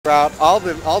throughout all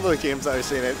the games that I've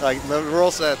seen it, like the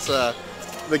rule sets,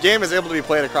 the game is able to be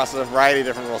played across a variety of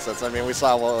different rule sets. I mean, we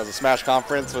saw what was a Smash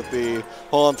Conference with the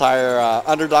whole entire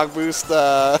underdog boost.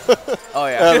 Oh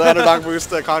yeah, the underdog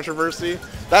boost controversy.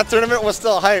 That tournament was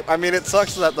still hype. I mean, it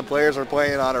sucks that the players were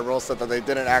playing on a rule set that they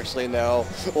didn't actually know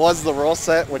was the rule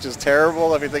set, which is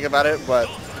terrible if you think about it. But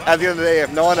at the end of the day,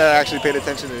 if no one had actually paid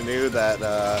attention and knew that,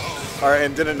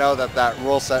 and didn't know that that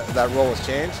rule was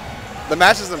changed, the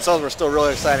matches themselves were still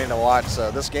really exciting to watch.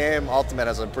 So this game, Ultimate,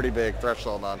 has a pretty big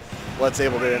threshold on what it's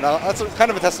able to do. And that's kind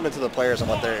of a testament to the players and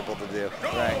what they're able to do.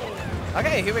 Right.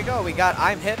 Okay, here we go. We got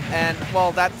Imhip, and,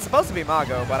 well, that's supposed to be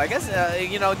Mago, but I guess,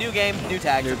 you know, new game, new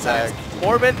tag. New tag.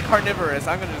 Morbid, Carnivorous.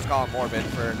 I'm going to just call him Morbid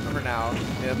for now.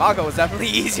 Yeah, Mago was definitely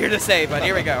easier to say, but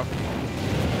here we go.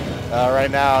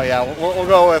 Right now, yeah, we'll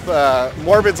go with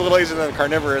Morbid's a little easier than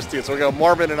Carnivorous, too. So we'll go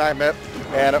Morbid and Imhip.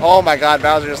 And, oh, my God,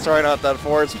 Bowser just throwing out that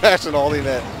forward smash and holding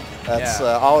it. That's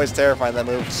always terrifying, that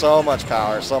move. So much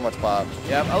power, so much pop.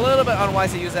 Yep, a little bit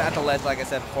unwise to use it at the ledge, like I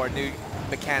said before. New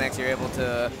mechanics, you're able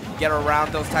to get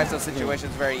around those types of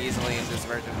situations very easily in this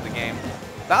version of the game.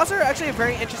 Bowser, actually a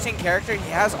very interesting character. He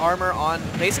has armor on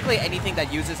basically anything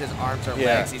that uses his arms or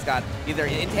legs. He's got either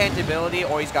intangibility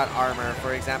or he's got armor.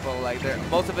 For example, like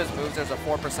most of his moves, there's a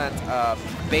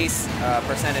 4% base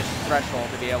percentage threshold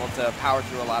to be able to power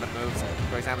through a lot of moves,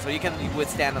 for example. So you can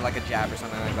withstand like a jab or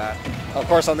something like that. Of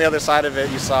course, on the other side of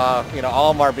it, you saw, you know,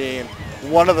 Olimar being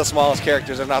one of the smallest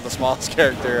characters, if not the smallest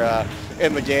character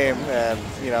in the game, and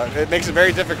you know, it makes it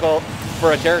very difficult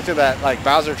for a character that like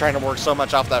Bowser trying to work so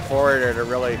much off that forward or to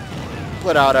really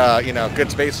put out you know,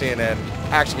 good spacing and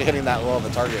actually hitting that low of a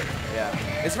target. Yeah,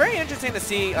 it's very interesting to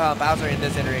see Bowser in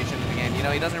this iteration of the game. You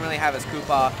know, he doesn't really have his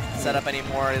Koopa set up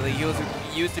anymore.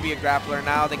 He used to be a grappler.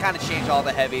 Now they kind of change all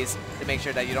the heavies to make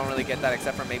sure that you don't really get that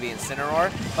except for maybe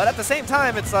Incineroar. But at the same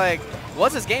time, it's like,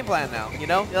 what's his game plan now? You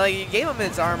know, like you gave him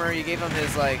his armor, you gave him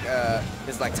his like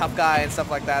tough guy and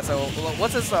stuff like that. So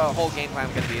what's his whole game plan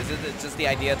going to be? Is it just the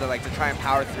idea to like to try and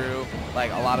power through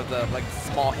like a lot of the like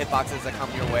small hitboxes that come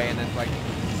your way and then like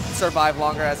survive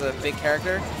longer as a big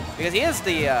character? Because he is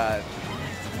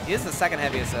the second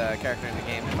heaviest character in the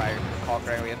game, if I recall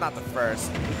correctly, if not the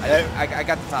first. I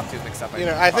got the top two mixed up. You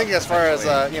know, I think as far as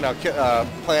you know,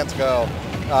 plans go,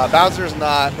 Bowser's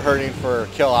not hurting for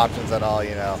kill options at all.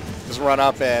 You know, just run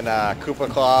up and Koopa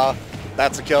Claw.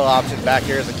 That's a kill option. Back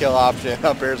air is a kill option.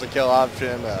 Up air is a kill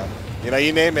option. You know,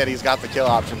 you name it, he's got the kill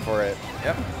option for it.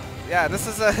 Yep. Yeah, this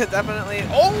is definitely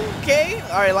okay.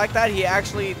 All right, like that, he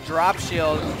actually dropped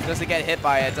shield just to get hit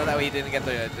by it, so that way he didn't get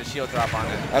the shield drop on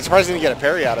it. I'm surprised he didn't get a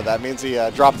parry out of that. Means he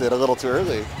dropped it a little too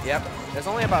early. Yep. There's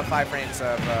only about 5 frames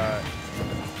of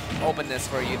openness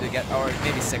for you to get, or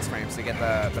maybe 6 frames to get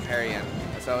the parry in.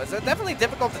 So it's definitely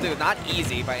difficult to do. Not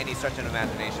easy by any stretch of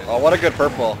imagination. Oh, what a good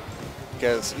purple.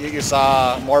 Because you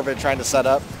saw Morbid trying to set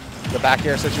up the back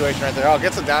air situation right there. Oh,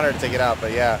 gets a downer to take it out,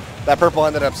 but yeah, that purple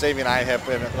ended up saving Imhip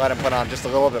and let him put on just a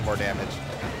little bit more damage.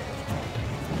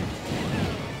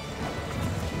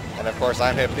 And of course,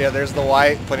 Imhip, yeah, there's the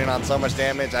white putting on so much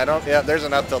damage. Yeah, there's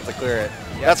enough tilt to clear it.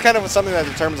 Yep. That's kind of something that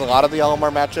determines a lot of the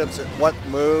Olimar matchups. What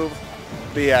move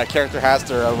the character has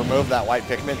to remove that white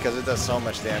pigment, because it does so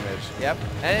much damage. Yep.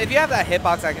 And if you have that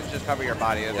hitbox that can just cover your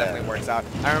body, it definitely works out.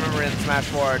 I remember in Smash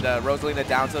 4, the Rosalina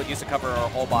down tilt used to cover her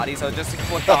whole body, so just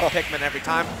flipped off pigment every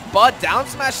time. But down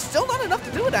smash, still not enough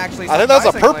to do it, actually. I think that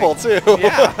was a purple, too.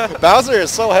 Yeah. Bowser is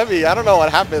so heavy. I don't know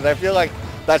what happened. I feel like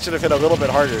that should have hit a little bit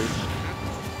harder.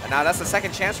 And now that's the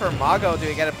second chance for Mago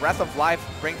to get a Breath of Life,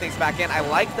 bring things back in. I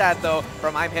like that, though,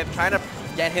 from Imhip, trying to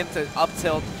get him to up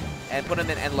tilt and put him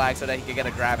in end lag so that he can get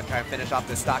a grab and try and finish off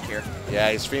this stock here. Yeah,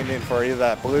 he's fiending for either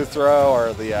that blue throw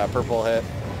or the purple hit.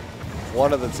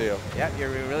 One of the two. Yeah, you're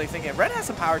really thinking. Red has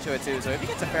some power to it too, so if he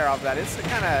gets a fair off that, it's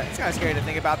kind of scary to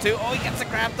think about too. Oh, he gets a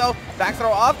grab though. Back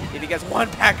throw off. If he gets one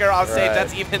back air off stage,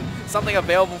 that's even something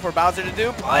available for Bowser to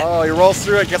do. But oh, he rolls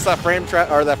through it, gets that frame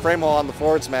that frame hole on the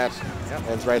forward smash. Yep. And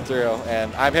it's right through.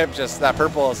 And Imhip, just that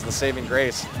purple is the saving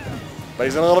grace. But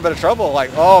he's in a little bit of trouble.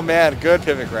 Like, oh man, good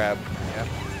pivot grab.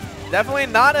 Definitely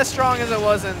not as strong as it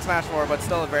was in Smash 4, but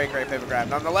still a very great pivot grab.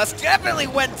 Nonetheless, definitely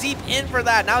went deep in for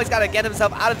that. Now he's got to get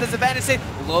himself out of disadvantage state.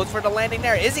 Loads for the landing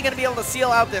there. Is he going to be able to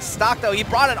seal out this stock, though? He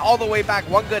brought it all the way back.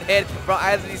 One good hit from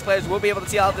either of these players will be able to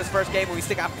seal out this first game, but we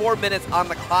still got 4 minutes on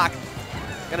the clock.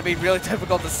 Going to be really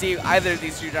difficult to see either of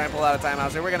these two trying to pull out a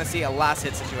timeout. So we're going to see a last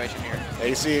hit situation here. Yeah,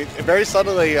 you see, very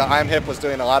subtly, Imhip was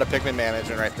doing a lot of pigment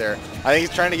management right there. I think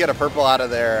he's trying to get a purple out of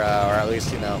there, or at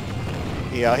least, you know,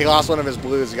 You know, he lost one of his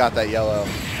blues, he got that yellow.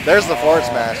 There's the forward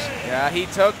smash. Yeah, he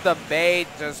took the bait,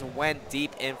 just went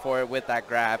deep in for it with that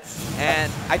grab.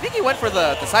 And I think he went for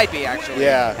the side B, actually.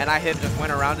 Yeah. And Imhip just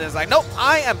went around and was like, nope,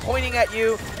 I am pointing at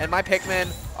you, and my Pikmin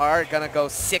are going to go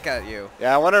sick at you.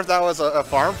 Yeah, I wonder if that was a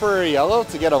farm for a yellow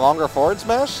to get a longer forward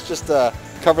smash, just to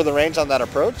cover the range on that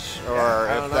approach, or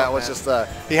if that was just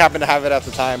he happened to have it at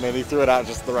the time and he threw it out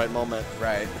just at the right moment.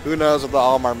 Right. Who knows with the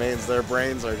Olimar mains, their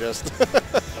brains are just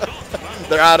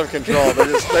they're out of control.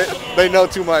 They know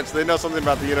too much. They know something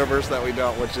about the universe that we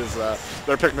don't, which is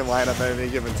their Pikmin lineup at any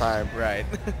given time. Right.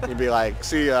 You'd be like,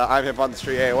 see, Imhip on the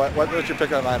street. Hey, what's your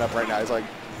Pikmin lineup right now? He's like,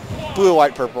 blue,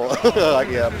 white, purple. Like,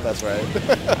 yeah, that's right.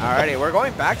 Alrighty, we're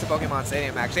going back to Pokemon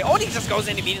Stadium, actually. Oh, and he just goes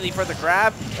in immediately for the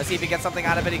grab. Let's see if he gets something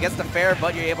out of it. He gets the fair,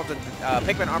 but you're able to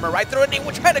Pikmin armor right through it. And he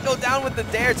would try to go down with the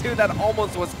dare, too. That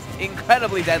almost was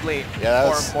incredibly deadly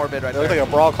for Morbid right there. Looked like a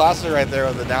Brawl Classic right there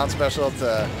with the down special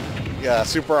to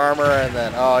super armor. And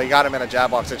then, he got him in a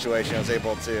jab block situation. Was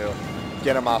able to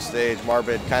get him off stage.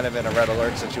 Morbid kind of in a red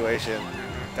alert situation.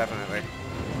 Definitely.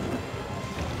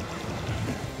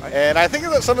 And I think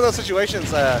that some of those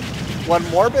situations, when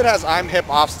Morbid has Imhip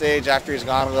off stage after he's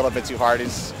gone a little bit too hard,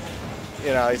 he's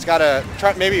got to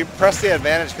try maybe press the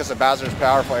advantage because of Bowser's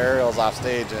powerful aerials off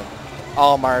stage and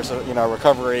Olimar's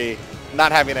recovery,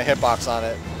 not having a hitbox on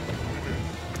it.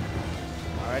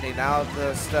 Alrighty, now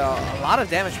there's a lot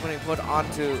of damage being put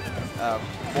onto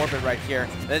Morbid right here.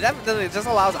 It definitely just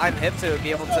allows Imhip to be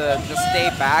able to just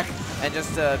stay back and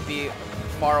just to be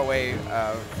far away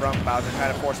from Bowser,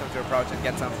 trying to force him to approach and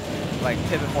get some like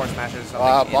pivot forward smashes.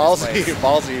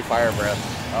 Ballsy fire breath.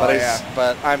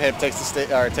 But Imhip takes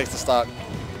the stock.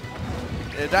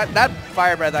 That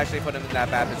fire breath actually put him in that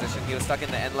bad position. He was stuck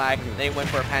in the end lag. They went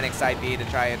for a panic side B to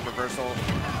try and reversal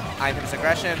Imhip's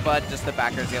aggression, but just the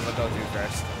backers able to go through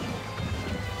first.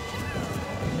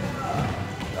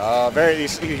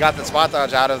 He got the spot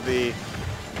dodge out of the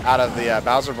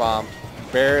Bowser bomb.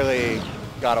 Barely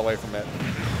got away from it.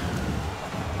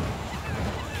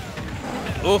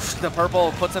 Oof, the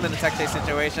purple puts him in the tech chase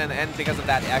situation, and because of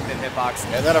that active hitbox.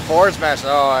 And then a forward smash.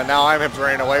 Oh, and now Imhip's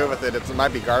running away with it. It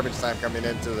might be garbage time coming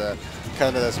into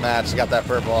this match. He got that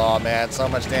purple. Oh man, so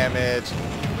much damage.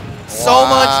 So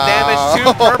much damage.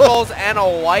 2 purples and a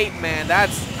white, man.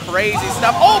 That's crazy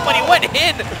stuff. Oh, but he went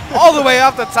in all the way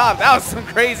off the top. That was some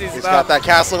crazy stuff. He's got that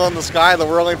castle in the sky, the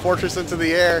whirling fortress into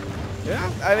the air.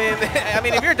 Yeah, I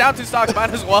mean, if you're down 2 stocks,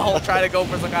 might as well try to go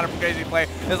for some kind of crazy play.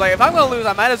 It's like, if I'm going to lose,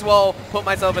 I might as well put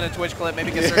myself in a Twitch clip, maybe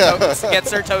get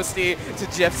Sir Toasty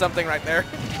to gif something right there.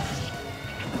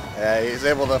 Yeah, he's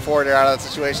able to forward air out of that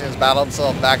situation. He's battled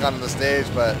himself back onto the stage,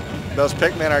 but those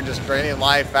Pikmin are just draining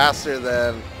life faster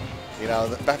than,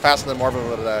 Morbid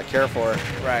would care for.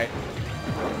 Right.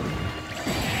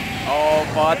 Oh,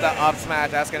 but the up smash,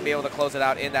 that's going to be able to close it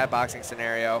out in that boxing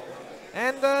scenario.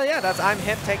 And yeah, that's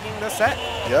Imhip taking the set.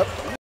 Yep.